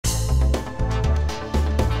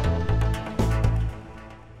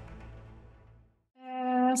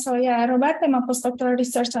Roberta, I'm a postdoctoral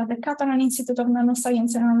researcher at the Catalan Institute of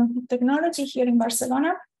Nanoscience and Nanotechnology here in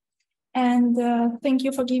Barcelona. And thank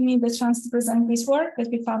you for giving me the chance to present this work that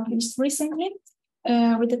we published recently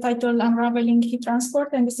with the title Unraveling Heat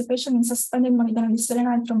Transport and Dissipation in Suspended Molybdenum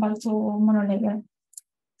Selenide from Bulk to Monolayer.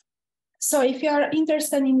 So if you are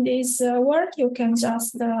interested in this work, you can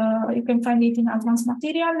just, you can find it in advanced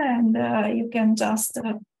material and you can just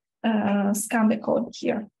scan the code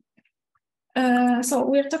here. So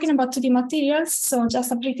we're talking about 2D materials. So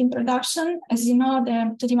just a brief introduction. As you know,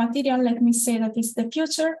 the 2D material, let me say that is the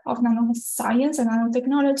future of nanoscience and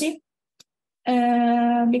nanotechnology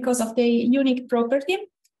because of the unique property.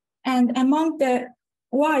 And among the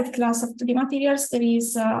wide class of 2D materials, there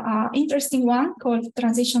is an interesting one called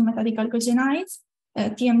transition metadichalcogenide,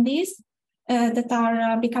 TMDs, that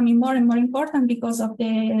are becoming more and more important because of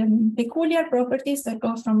the peculiar properties that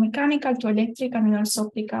go from mechanical to electrical and also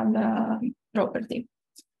optical property.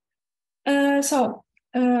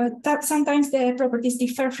 Sometimes the properties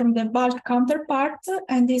differ from the bulk counterpart,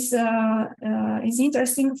 and this is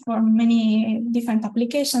interesting for many different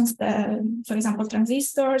applications, for example,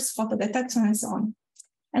 transistors, photodetection, and so on.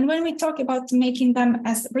 And when we talk about making them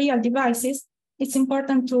as real devices, it's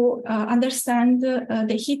important to understand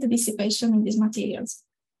the heat dissipation in these materials.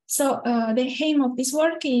 So the aim of this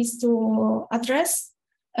work is to address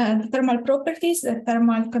the thermal properties, the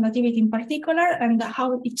thermal conductivity in particular, and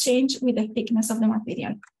how it changes with the thickness of the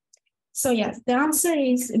material. So yes,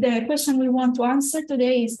 the question we want to answer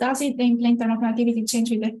today is, does the in-plane thermal conductivity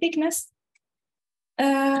change with the thickness?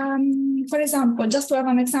 For example, just to have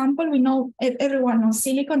an example, we know everyone knows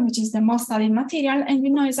silicon, which is the most studied material, and we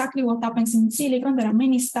know exactly what happens in silicon. There are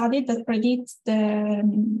many studies that predict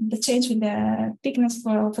the change with the thickness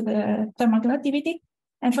for the thermal conductivity.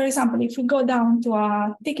 And for example, if we go down to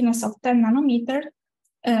a thickness of 10 nanometer,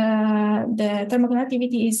 the thermal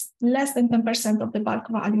conductivity is less than 10% of the bulk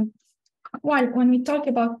value. While when we talk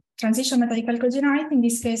about transition metadichalcogenide, in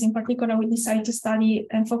this case in particular, we decided to study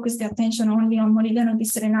and focus the attention only on molybdenum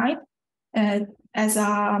selenide as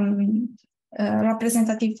a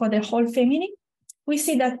representative for the whole family. We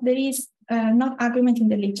see that there is not agreement in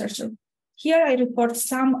the literature. Here I report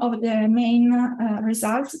some of the main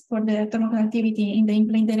results for the thermal conductivity in the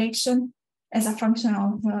in-plane direction as a function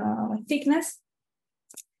of thickness.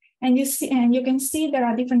 And you can see there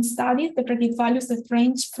are different studies that predict values that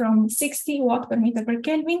range from 60 watt per meter per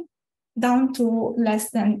Kelvin down to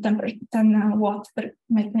less than 10 watt per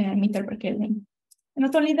meter per Kelvin. And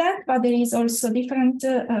not only that, but there is also different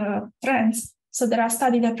trends. So there are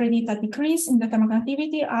studies that predict a decrease in the thermal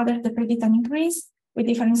conductivity, others that predict an increase with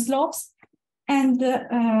different slopes. And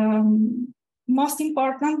most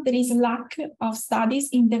important, there is a lack of studies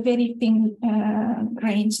in the very thin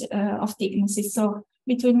range of thicknesses. So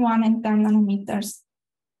between 1 and 10 nanometers,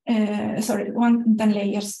 1 and 10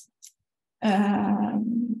 layers.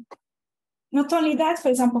 Not only that, for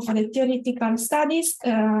example, for the theoretical studies,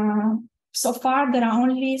 so far there are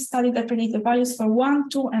only studies that predict the values for 1,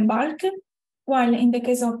 2, and bulk, while in the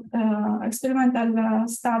case of experimental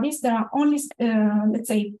studies, there are only, let's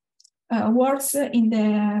say, works in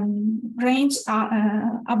the range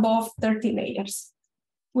above 30 layers,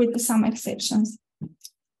 with some exceptions.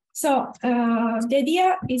 So the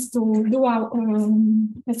idea is to do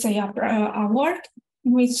let's say a work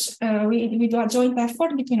in which we do a joint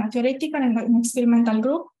effort between a theoretical and an experimental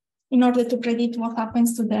group in order to predict what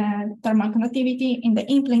happens to the thermal conductivity in the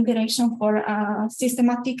in-plane direction for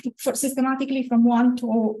systematically from 1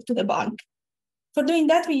 to the bulk. For doing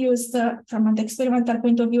that, we used, from the experimental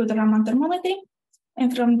point of view, the Raman thermometry,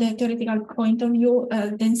 and from the theoretical point of view,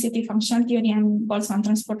 density functional theory and Boltzmann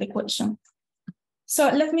transport equation. So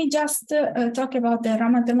let me just talk about the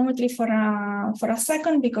Raman thermometry for a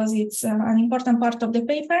second, because it's an important part of the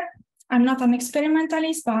paper. I'm not an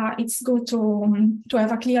experimentalist, but it's good to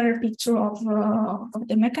have a clearer picture of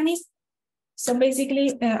the mechanism. So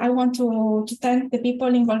basically, I want to thank the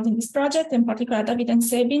people involved in this project, in particular David and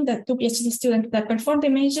Sabin, the 2 PhD students that performed the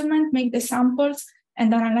measurement, make the samples,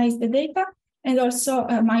 and analyze the data, and also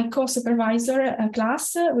my co-supervisor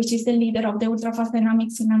class, which is the leader of the ultrafast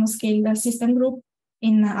dynamics in nanoscale system group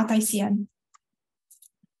at ICN.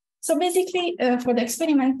 So basically, for the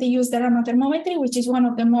experiment, they used the Raman thermometry, which is one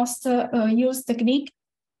of the most used technique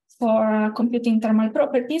for computing thermal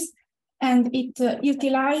properties, and it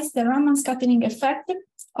utilized the Raman scattering effect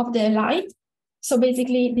of the light. So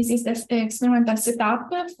basically, this is the experimental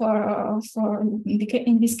setup for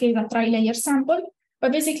in this case, a tri-layer sample.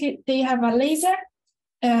 But basically, they have a laser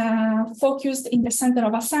focused in the center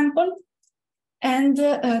of a sample, And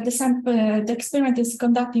the experiment is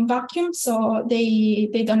conducted in vacuum, so they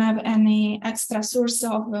don't have any extra source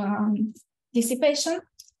of dissipation.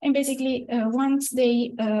 And basically, once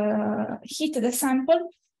they heat the sample,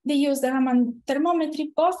 they use the Raman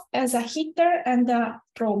thermometry both as a heater and a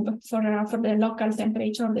probe for the local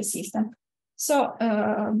temperature of the system. So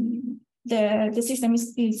the system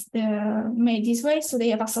is made this way. So they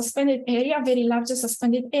have a suspended area, very large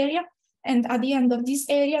suspended area. And at the end of this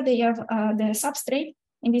area, they have the substrate,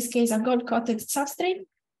 in this case, a gold-coated substrate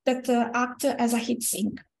that acts as a heat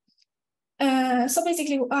sink. So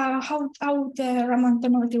basically, how the Raman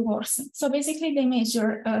thermometry works. So basically, they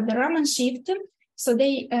measure the Raman shift. So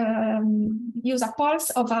they use a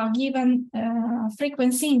pulse of a given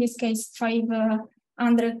frequency, in this case,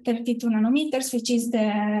 532 nanometers, which is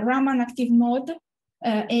the Raman active mode,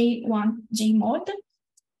 A1G mode.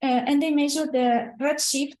 And they measure the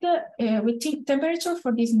redshift with temperature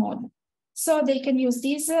for this mode. So they can use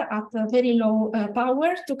this at a very low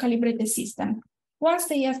power to calibrate the system. Once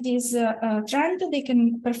they have this trend, they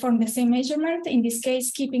can perform the same measurement, in this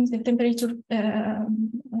case, keeping the temperature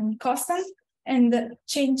constant and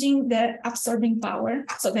changing the absorbing power,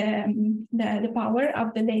 so the power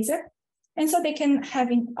of the laser. And so they can have,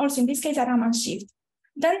 also in this case, a Raman shift.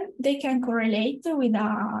 Then they can correlate with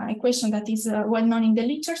an equation that is well known in the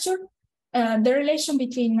literature, the relation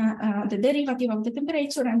between the derivative of the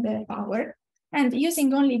temperature and the power. And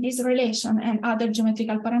using only this relation and other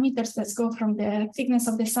geometrical parameters that go from the thickness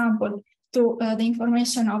of the sample to the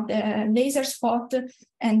information of the laser spot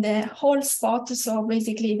and the whole spot, so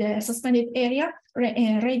basically the suspended area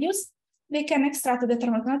radius, they can extract the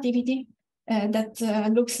thermal conductivity that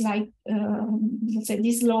looks like, let's say,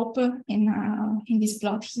 this slope in this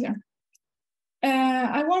plot here.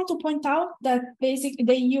 I want to point out that basically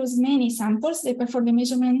they use many samples. They perform the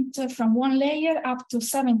measurement from 1 layer up to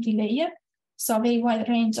 70 layers. So a very wide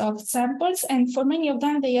range of samples. And for many of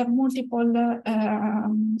them, they have multiple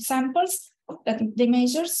samples that they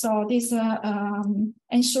measure. So this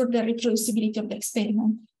ensure the reproducibility of the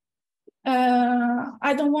experiment.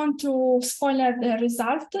 I don't want to spoil the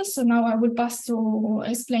result. So now I will pass to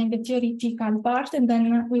explain the theoretical part, and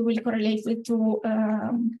then we will correlate the two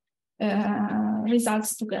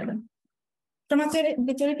results together. From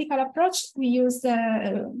the theoretical approach, we use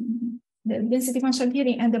the density function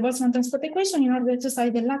theory and the Boltzmann transport equation in order to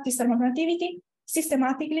study the lattice thermoconductivity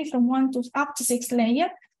systematically from 1 to up to 6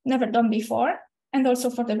 layers, never done before, and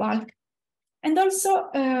also for the bulk. And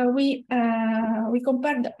also we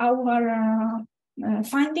compared our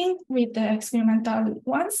finding with the experimental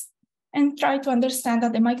ones and try to understand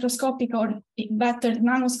at the microscopic or better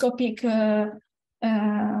nanoscopic,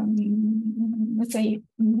 let's say,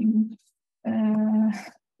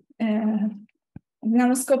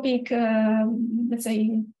 nanoscopic, let's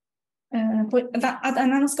say, at a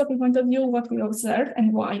nanoscopic point of view, what we observe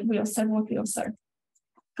and why we observe what we observe.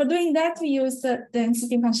 For doing that, we use the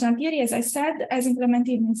density functional theory, as I said, as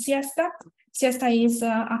implemented in Siesta. Siesta is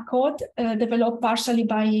a code developed partially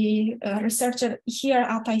by a researcher here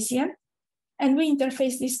at ICM. And we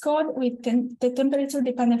interface this code with the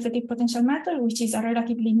temperature-dependent fatigue potential method, which is a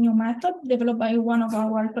relatively new method developed by one of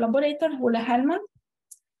our collaborators, Ulle Hellman.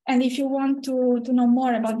 And if you want to know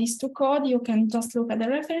more about these two codes, you can just look at the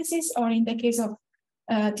references, or in the case of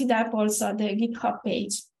TDAP, also the GitHub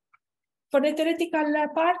page. For the theoretical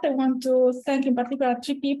part, I want to thank in particular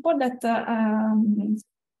 3 people that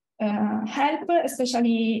help,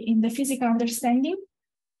 especially in the physical understanding,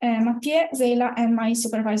 Mathieu, Zela, and my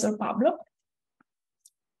supervisor, Pablo.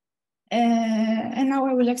 And now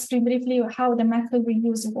I will explain briefly how the method we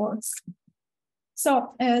use works.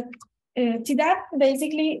 So TDAP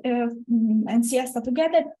basically and Siesta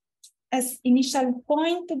together, as initial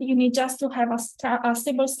point, you need just to have a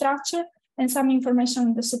stable structure and some information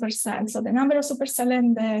on the supercell. So the number of supercell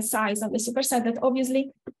and the size of the supercell that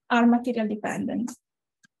obviously are material dependent.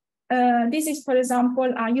 This is, for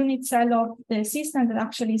example, a unit cell of the system that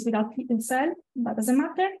actually is without hidden cell, but doesn't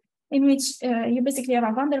matter, in which you basically have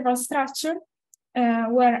a van der Waals structure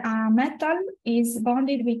where a metal is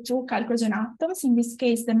bonded with 2 chalcogen atoms. In this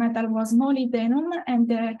case, the metal was molybdenum and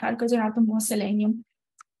the chalcogen atom was selenium.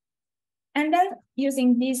 And then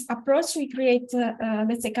using this approach, we create,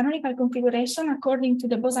 let's say, canonical configuration according to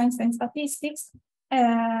the Bose-Einstein statistics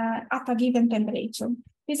at a given temperature.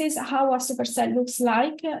 This is how a supercell looks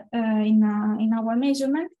like in our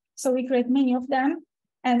measurement. So we create many of them.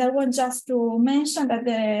 And I want just to mention that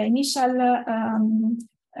the initial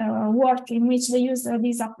work in which they used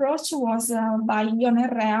this approach was by Ion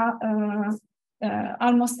Herrea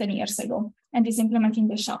almost 10 years ago, and is implemented in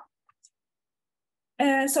the shop.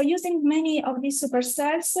 So using many of these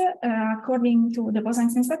supercells, according to the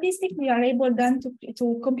Bose-Einstein statistic, we are able then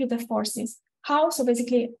to compute the forces. How? So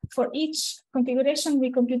basically, for each configuration,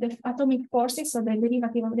 we compute the atomic forces, so the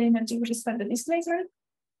derivative of the energy with respect to displacement,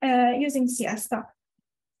 using siesta.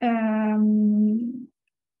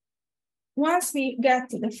 Once we get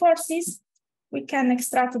to the forces, we can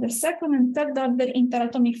extract the second and third order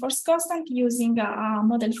interatomic force constant using a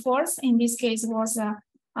model force. In this case, was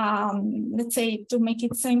let's say, to make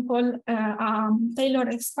it simple, Taylor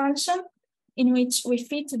expansion, in which we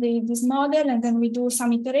fit this model and then we do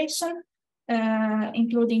some iteration,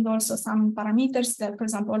 including also some parameters that, for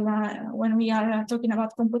example, when we are talking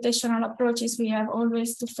about computational approaches, we have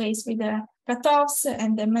always to face with the cutoffs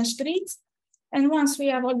and the mesh grids. And once we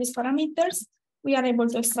have all these parameters, we are able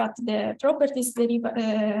to extract the properties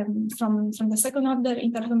from the second order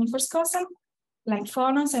interatomic force constant, like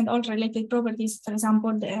phonons and all related properties, for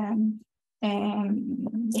example, the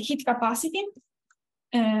heat capacity,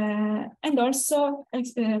 and also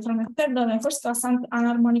from the third order force constant,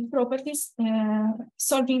 anharmonic properties,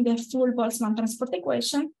 solving the full Boltzmann transport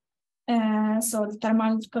equation, so the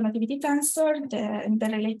thermal conductivity tensor, the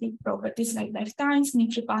related properties like lifetimes,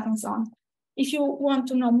 Nifty path, and so on. If you want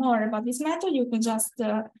to know more about this method, you can just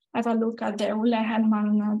have a look at the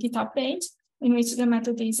Ulle-Hellman GitHub page, in which the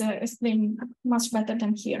method is explained much better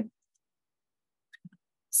than here.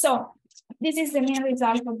 So this is the main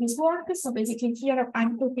result of this work. So basically here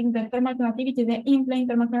I'm putting the thermal conductivity, the in-plane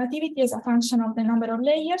thermal conductivity as a function of the number of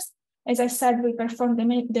layers. As I said, we performed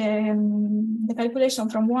the calculation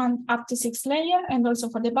from 1 up to 6 layers, and also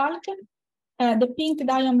for the bulk. The pink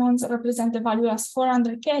diamonds represent the value as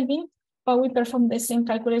 400 Kelvin, but we performed the same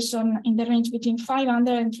calculation in the range between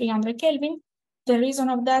 500 and 300 Kelvin. The reason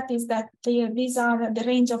of that is that these are the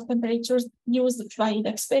range of temperatures used by the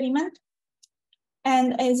experiment.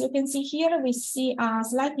 And as you can see here, we see a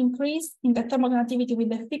slight increase in the thermal conductivity with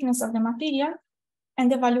the thickness of the material.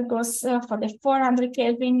 And the value goes for the 400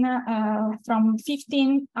 Kelvin from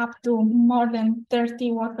 15 up to more than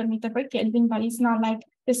 30 watt per meter per Kelvin, but it's not like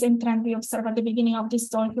the same trend we observed at the beginning of this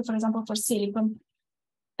talk, for example, for silicon.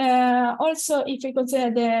 Also, if we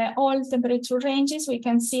consider all temperature ranges, we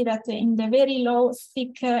can see that in the very low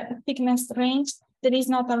thickness range, there is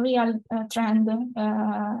not a real trend.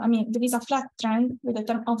 I mean, there is a flat trend with the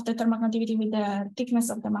thermal conductivity with the thickness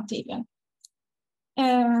of the material.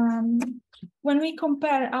 When we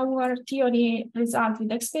compare our theory result with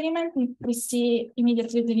the experiment, we see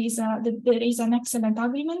immediately there is an excellent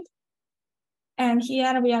agreement. And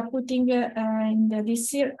here we are putting in these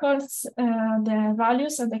circles the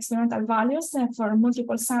values of the experimental values for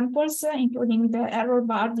multiple samples, including the error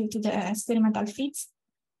bar due to the experimental fits.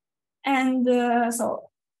 And so,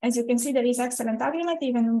 as you can see, there is excellent agreement.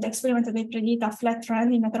 Even in the experiment, they predict a flat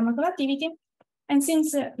trend in the thermal conductivity. And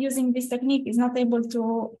since using this technique is not able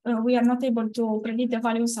to, we are not able to predict the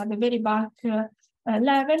values at the very bulk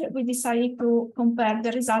level, we decided to compare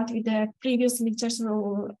the result with the previous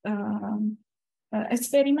literature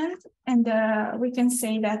experiment, and we can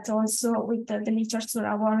say that also with the literature,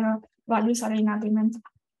 our values are in agreement.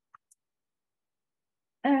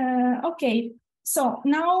 Okay, so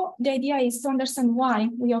now the idea is to understand why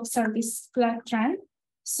we observe this flat trend.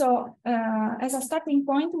 So as a starting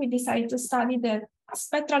point, we decided to study the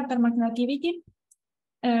spectral thermal conductivity,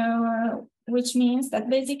 which means that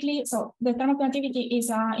basically, so the thermal conductivity is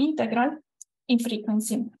an integral in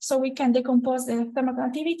frequency. So we can decompose the thermal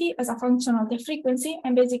conductivity as a function of the frequency.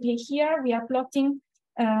 And basically here we are plotting,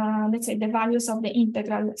 let's say, the values of the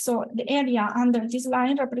integral. So the area under this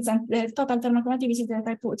line represents the total thermal conductivity that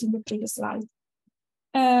I put in the previous slide.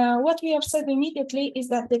 What we observe immediately is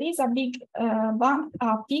that there is a big bump,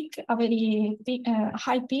 a peak, a very big,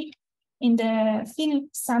 high peak in the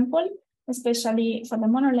finite sample, especially for the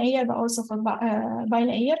monolayer, but also for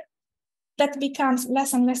bilayer. That becomes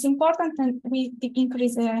less and less important, and we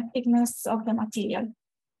increase the thickness of the material.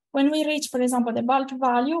 When we reach, for example, the bulk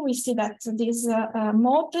value, we see that this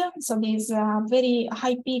mode, so this very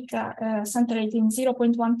high peak centered in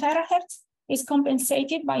 0.1 terahertz, is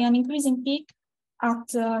compensated by an increasing peak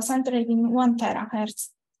at centered in 1 terahertz.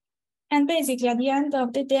 And basically, at the end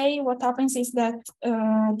of the day, what happens is that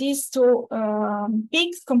these two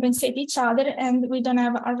peaks compensate each other, and we don't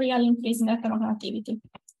have a real increase in the thermal conductivity.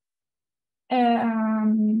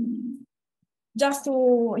 Just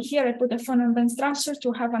to here, I put a phonon band structure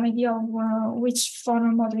to have an idea of which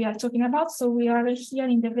phonon mode we are talking about. So we are here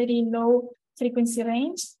in the very low frequency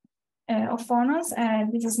range of phonons.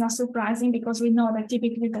 This is not surprising because we know that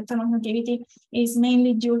typically the thermal conductivity is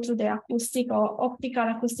mainly due to the acoustic or optical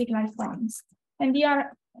acoustic light phonons. And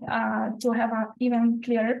to have an even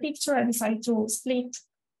clearer picture, I decided to split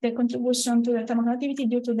the contribution to the thermoconductivity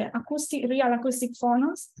due to the real acoustic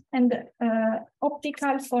phonons and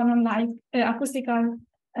optical phonon-like acoustical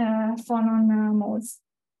phonon modes.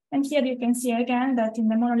 And here you can see again that in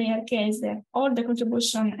the monolayer case, all the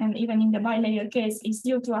contribution, and even in the bilayer case, is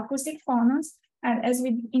due to acoustic phonons. And as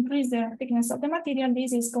we increase the thickness of the material,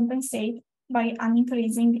 this is compensated by an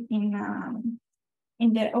increasing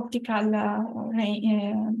in the optical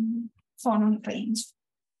phonon range.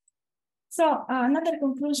 So another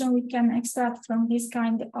conclusion we can extract from this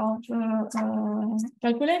kind of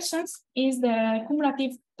calculations is the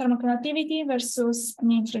cumulative thermoconductivity versus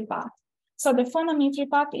mean-free path. So the phonon mean-free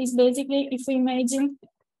path is basically, if we imagine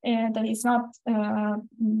that it's not,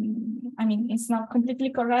 I mean, it's not completely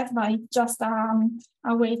correct, but it's just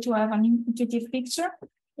a way to have an intuitive picture.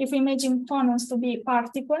 If we imagine phonons to be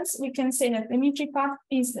particles, we can say that the mean-free path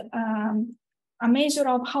is a measure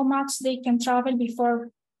of how much they can travel before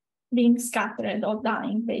being scattered or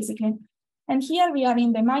dying, basically. And here we are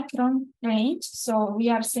in the micron range. So we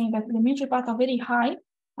are saying that the mean-free path are very high,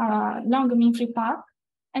 long mean-free path.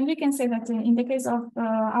 And we can say that in the case of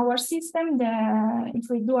our system, if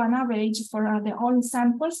we do an average for the all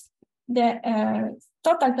samples, the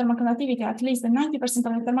total thermoconductivity, at least the 90%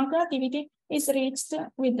 of the thermoconductivity, is reached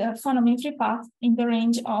with the phonon mean-free path in the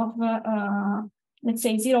range of, let's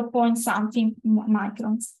say, 0 point something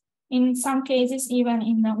microns. In some cases, even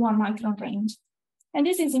in the 1 micron range. And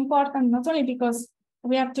this is important not only because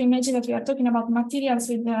we have to imagine that we are talking about materials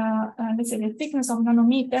with, let's say, the thickness of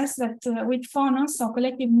nanometers, that with phonons, so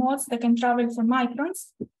collective modes that can travel for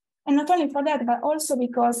microns. And not only for that, but also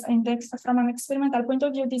because from an experimental point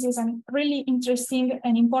of view, this is a really interesting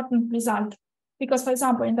and important result. Because, for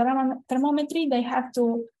example, in the Raman thermometry, they have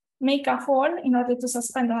to make a hole in order to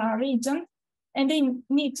suspend a region. And they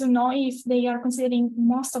need to know if they are considering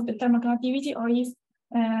most of the thermoconductivity or if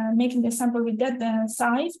making the sample with that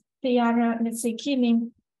size, they are, let's say,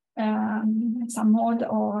 killing some mode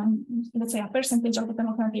or, let's say, a percentage of the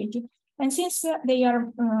thermoconductivity. And since they are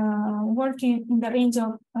working in the range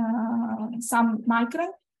of some micron,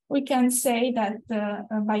 we can say that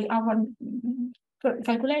by our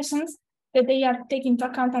calculations, that they are taking into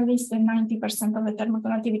account at least 90% of the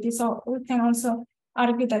thermoconductivity. So we can also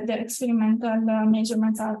argue that the experimental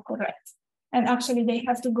measurements are correct. And actually, they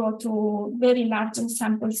have to go to very large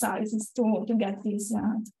sample sizes to get this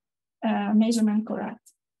measurement correct.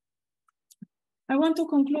 I want to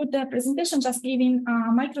conclude the presentation just giving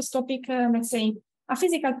a microscopic, let's say, a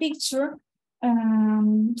physical picture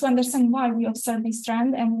to understand why we observe this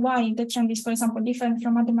trend and why the trend is, for example, different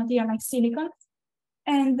from other material like silicon.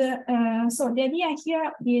 And so the idea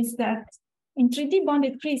here is that in 3D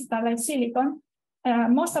bonded crystal like silicon,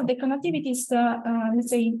 most of the conductivity is, let's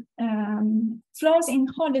say, flows in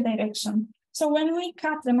all the direction. So when we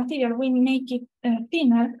cut the material, we make it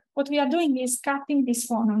thinner. What we are doing is cutting these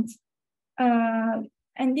phonons.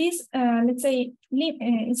 And this, let's say,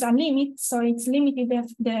 is a limit. So it's limited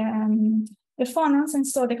the phonons, and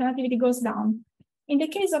so the conductivity goes down. In the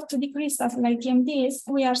case of 2D crystals like TMDs,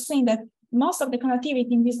 we are saying that most of the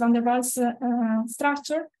conductivity in this van der Waals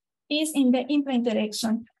structure is in the in-plane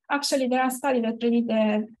direction. Actually, there are studies that predict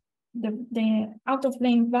the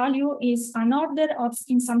out-of-plane value is an order of,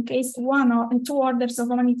 in some case, 1 or 2 orders of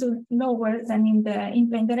magnitude lower than in the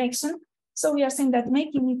in-plane direction. So we are saying that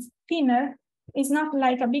making it thinner is not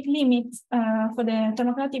like a big limit for the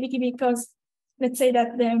thermoconductivity, because let's say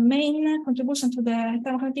that the main contribution to the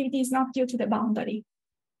thermoconductivity is not due to the boundary.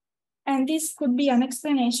 And this could be an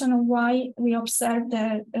explanation of why we observed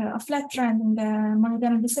a flat trend in the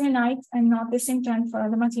molybdenum diselenite and not the same trend for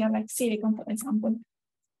the material like silicon, for example.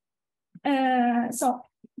 So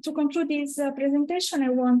to conclude this presentation, I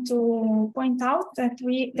want to point out that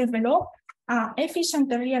we developed an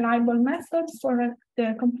efficient and reliable method for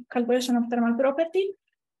the calculation of thermal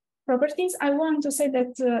properties. I want to say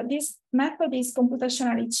that this method is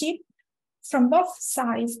computationally cheap from both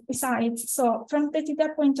sides. So from the theta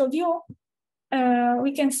point of view,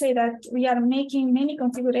 we can say that we are making many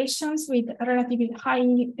configurations with relatively high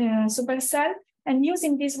supercell, and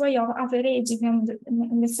using this way of averaging and,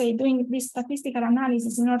 let's say, doing this statistical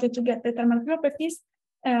analysis in order to get the thermal properties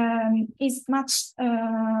is much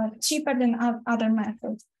cheaper than other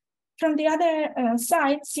methods. From the other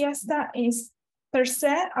side, Siesta is per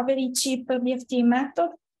se a very cheap BFT method,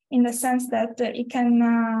 in the sense that it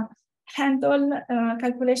can handle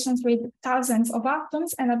calculations with thousands of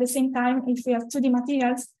atoms, and at the same time, if we have 2D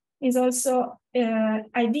materials, is also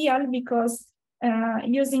ideal because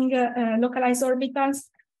using localized orbitals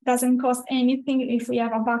doesn't cost anything if we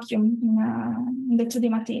have a vacuum in the 2D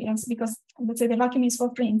materials, because let's say the vacuum is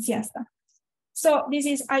for free in siesta. So this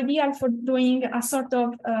is ideal for doing a sort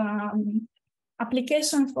of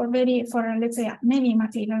application for let's say many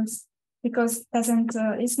materials, because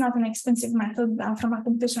it's not an expensive method from a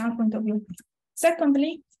computational point of view.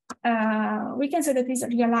 Secondly, we can say that it's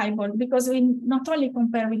reliable because we not only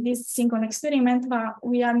compare with this single experiment, but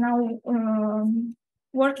we are now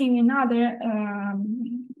working in other,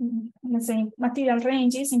 let's say, material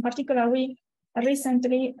ranges. In particular, we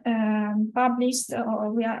recently published,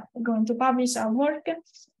 or we are going to publish our work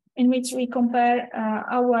in which we compare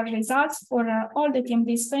our results for all the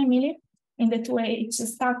TMDs family in the 2H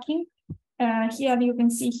stacking. Here you can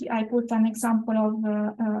see I put an example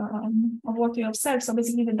of what we observed. So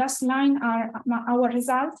basically the dashed line are our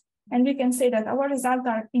results, and we can say that our results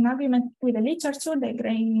are in agreement with the literature, the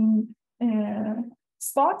gray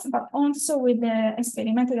spots, but also with the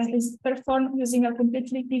experiment that is performed using a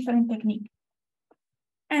completely different technique.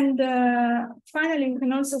 And finally, we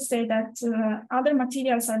can also say that other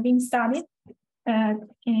materials are being studied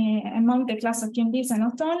among the class of TMDs and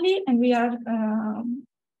not only, and we are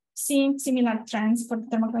seeing similar trends for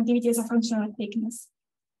thermoconductivity as a function of thickness.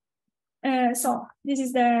 So this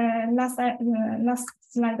is the last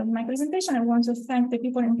slide of my presentation. I want to thank the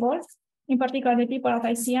people involved, in particular the people at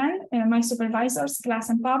ICN, my supervisors, Glass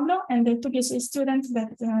and Pablo, and the 2 PhD students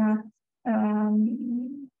that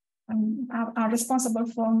are responsible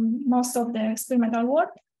for most of the experimental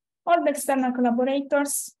work, all the external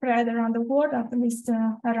collaborators spread around the world, at least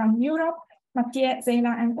around Europe, Mathieu,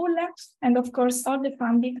 Zeyla, and Ulle, and of course all the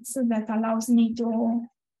fundings that allows me to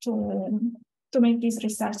make this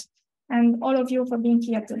research. And all of you for being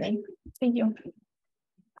here today. Thank you.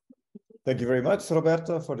 Thank you very much,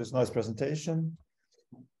 Roberta, for this nice presentation.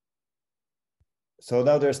 So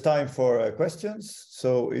now there's time for questions.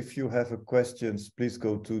 So if you have questions, please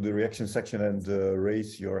go to the reaction section and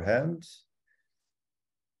raise your hand.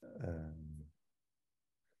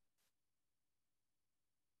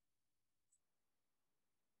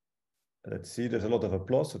 Let's see, there's a lot of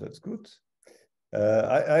applause, so that's good.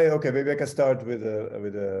 Okay, maybe I can start with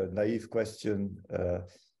a naive question.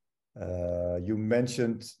 You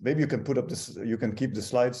mentioned, maybe you can put up this, you can keep the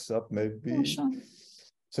slides up, maybe. Oh, sure.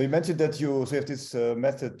 So you mentioned that you have this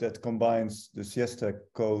method that combines the siesta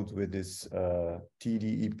code with this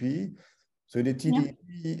TDEP. So in the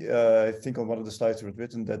TDEP, I think on one of the slides it was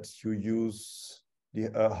written that you use the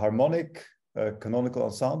harmonic canonical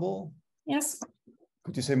ensemble. Yes.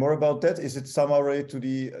 Could you say more about that? Is it somehow related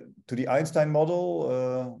to the Einstein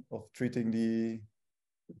model of treating the?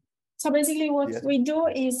 So basically what we do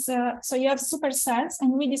is, so you have supercells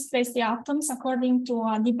and we displace the atoms according to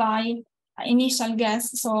a Debye initial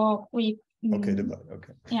guess. So we... Okay, Debye,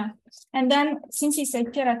 okay. Yeah. And then since it's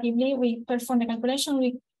iteratively, we perform the calculation,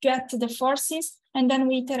 we get the forces, and then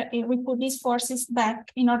we put these forces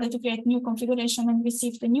back in order to create new configuration and we see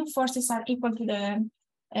if the new forces are equal to the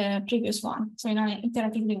previous one. So in an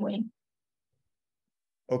iteratively way.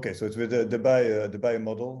 Okay, so it's with the Debye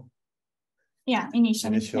model. Yeah,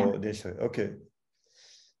 initially. Okay.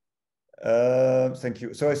 Thank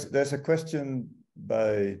you. So there's a question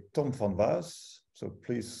by Tom van Waas. So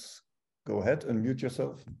please go ahead, unmute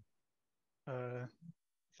yourself.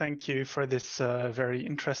 Thank you for this very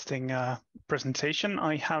interesting presentation.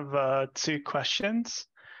 I have 2 questions.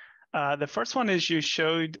 The first one is you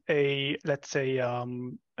showed let's say, a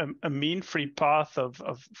mean-free path of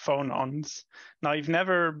phonons. Now, you've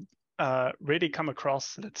never really come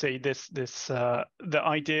across, let's say, the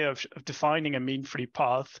idea of defining a mean-free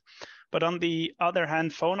path. But on the other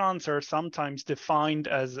hand, phonons are sometimes defined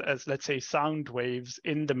as let's say, sound waves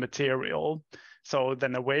in the material. So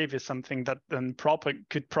then a wave is something that then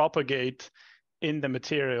could propagate in the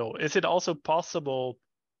material. Is it also possible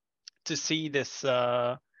to see this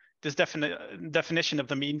definition of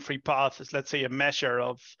the mean-free path as, let's say, a measure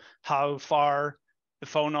of how far the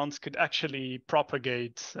phonons could actually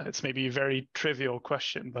propagate? It's maybe a very trivial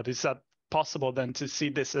question, but is that possible then to see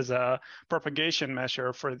this as a propagation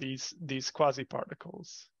measure for these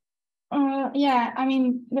quasi-particles? Yeah, I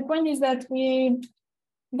mean, the point is that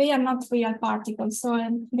they are not real particles, so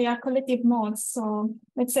they are collective modes. So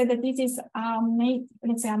let's say that this is a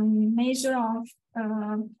measure of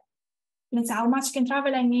let's say how much can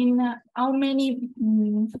travel. I mean, how many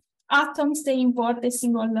atoms they invert a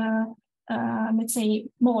single let's say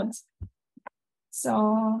mode.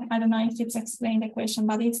 So I don't know if it's explained the question,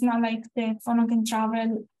 but it's not like the phonon can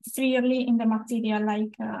travel freely in the material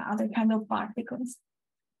like other kind of particles.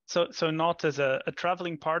 So not as a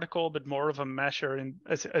traveling particle, but more of a measure,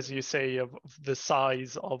 as you say, of the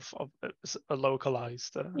size of a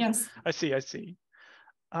localized. Yes. I see.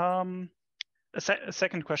 a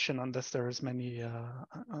second question on this. There is many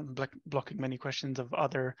blocking many questions of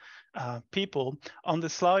other people on the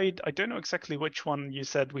slide. I don't know exactly which one you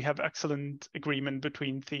said. We have excellent agreement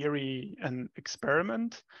between theory and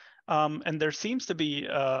experiment, and there seems to be,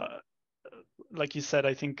 like you said,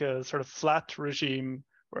 I think a sort of flat regime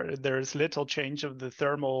where there is little change of the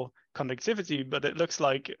thermal conductivity. But it looks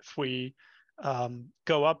like if we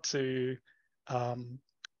go up to a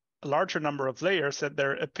larger number of layers, that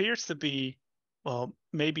there appears to be, well,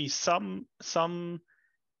 maybe some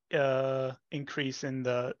increase in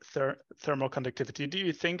the thermal conductivity. Do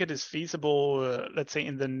you think it is feasible, let's say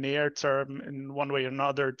in the near term, in one way or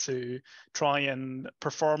another, to try and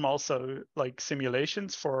perform also like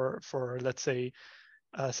simulations for let's say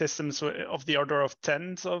systems of the order of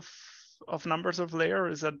tens of numbers of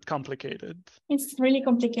layers? Is that complicated? It's really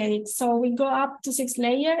complicated. So we go up to 6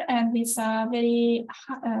 layers, and it's a very,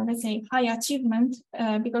 let's say, high achievement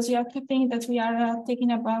because you have to think that we are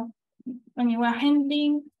taking about, I mean, we're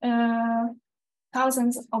handling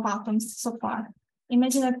thousands of atoms so far.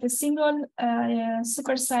 Imagine that the single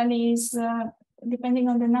supercell is, depending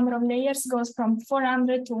on the number of layers, goes from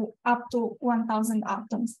 400 to up to 1,000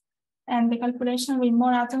 atoms. And the calculation with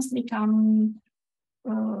more atoms become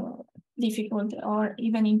difficult or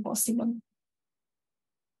even impossible.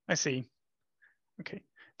 I see. Okay.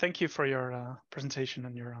 Thank you for your presentation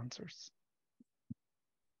and your answers.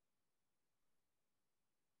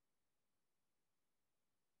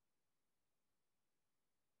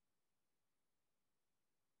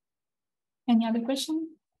 Any other question?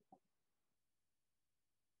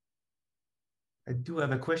 I do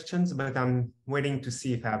have a questions, but I'm waiting to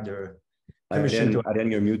see if I have the permission to.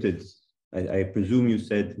 Ariane, you're muted. I presume you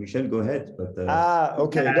said, Michel, go ahead. But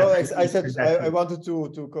okay. No, I said I wanted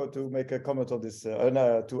to make a comment on this,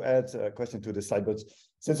 to add a question to the slide, but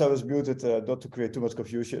since I was muted, not to create too much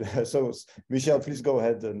confusion. So, Michel, please go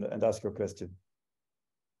ahead and ask your question.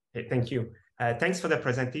 Okay, thank you. Thanks for the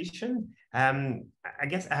presentation. I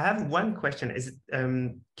guess I have one question. Is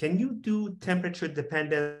can you do temperature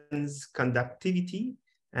dependence conductivity,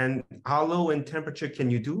 and how low in temperature can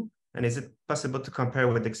you do? And is it possible to compare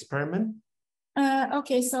with experiment?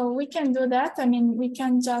 Okay, so we can do that. I mean, we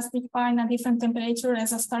can just define a different temperature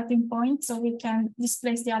as a starting point. So we can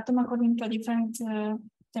displace the atom according to a different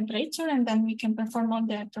temperature, and then we can perform all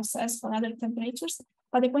the process for other temperatures.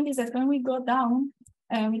 But the point is that when we go down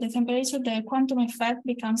with the temperature, the quantum effect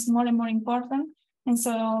becomes more and more important. And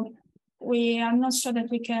so we are not sure that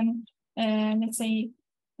we can, let's say,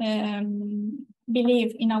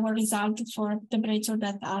 believe in our result for temperature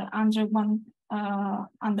that are under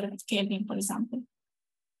 100 Kelvin, for example.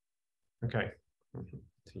 Okay. Okay.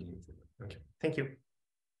 Thank you.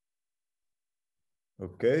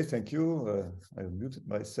 Okay, thank you. I muted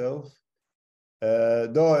myself.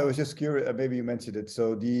 No, I was just curious. Maybe you mentioned it.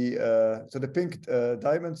 So the pink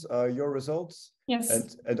diamonds are your results.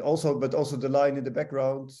 Yes. And also, but also the line in the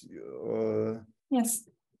background. Yes.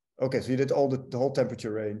 Okay, so you did all the whole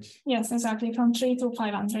temperature range. Yes, exactly, from 3 to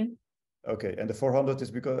 500. Okay, and the 400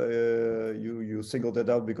 is because you singled that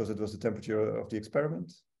out because it was the temperature of the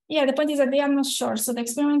experiment? Yeah, the point is that they are not sure. So the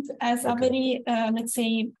experiment has a very, let's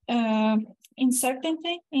say,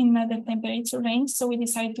 uncertainty in the temperature range. So we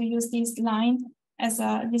decided to use this line as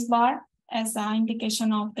this bar as an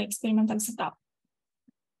indication of the experimental setup.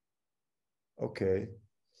 Okay.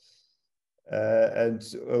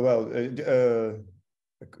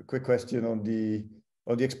 A quick question on the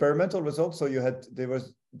experimental results. So there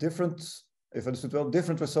was different, if I understood well,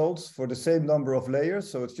 different results for the same number of layers.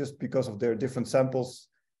 So it's just because of their different samples,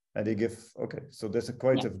 and they give. Okay, so there's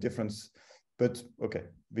quite a difference, but okay,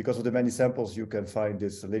 because of the many samples, you can find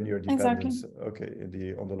this linear dependence. Exactly.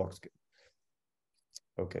 Okay, on the log scale.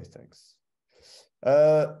 Okay, thanks.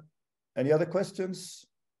 Any other questions?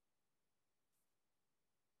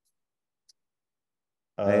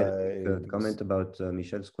 I had a comment about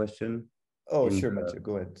Michel's question. Oh, sure, Mathieu,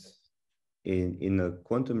 go ahead. In a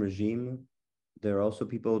quantum regime, there are also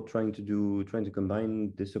people trying to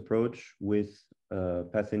combine this approach with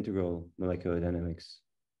path integral molecular dynamics,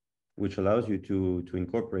 which allows you to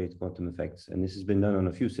incorporate quantum effects. And this has been done on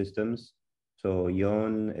a few systems. So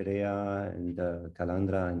Ion, Erea, and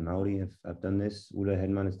Calandra and Mauri have done this. Ulla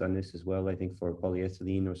Hedman has done this as well, I think, for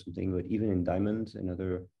polyethylene or something. But even in diamonds and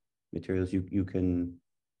other materials, you can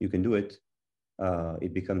do it.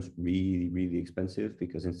 It becomes really, really expensive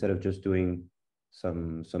because instead of just doing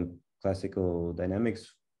some classical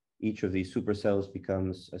dynamics, each of these supercells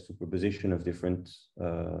becomes a superposition of different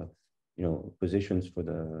positions for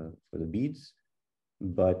the beads.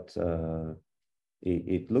 But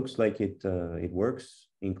it looks like it works,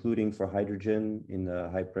 including for hydrogen in the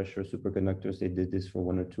high pressure superconductors. They did this for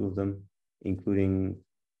 1 or 2 of them, including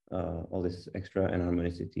all this extra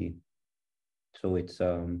anharmonicity. So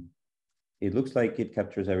it looks like it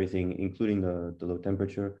captures everything, including the low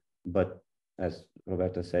temperature. But as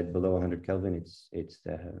Roberta said, below 100 Kelvin, it's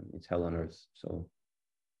hell on earth. So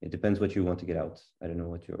it depends what you want to get out. I don't know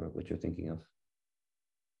what you're thinking of.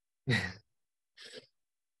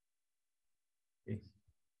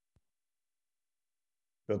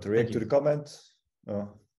 Want to react to the comment? No.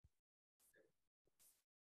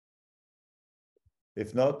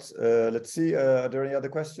 If not, let's see. Are there any other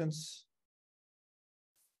questions?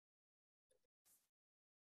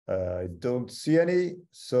 I don't see any,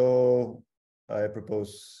 so I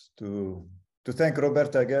propose to thank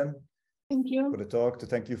Roberta again. Thank you for the talk. To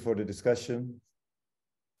thank you for the discussion,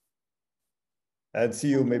 and see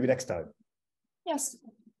you maybe next time. Yes.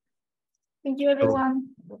 Thank you, everyone.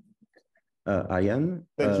 Arjan,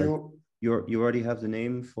 thank you. You already have the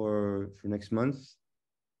name for next month,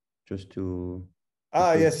 just to.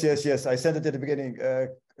 Yes. I said it at the beginning.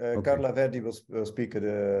 Okay. Carla Verdi will speak at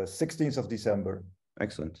the 16th of December.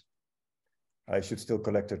 Excellent. I should still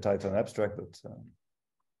collect her title and abstract, but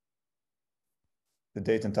the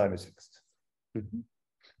date and time is fixed. Mm-hmm.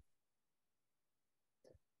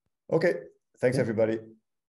 Okay. Thanks, everybody.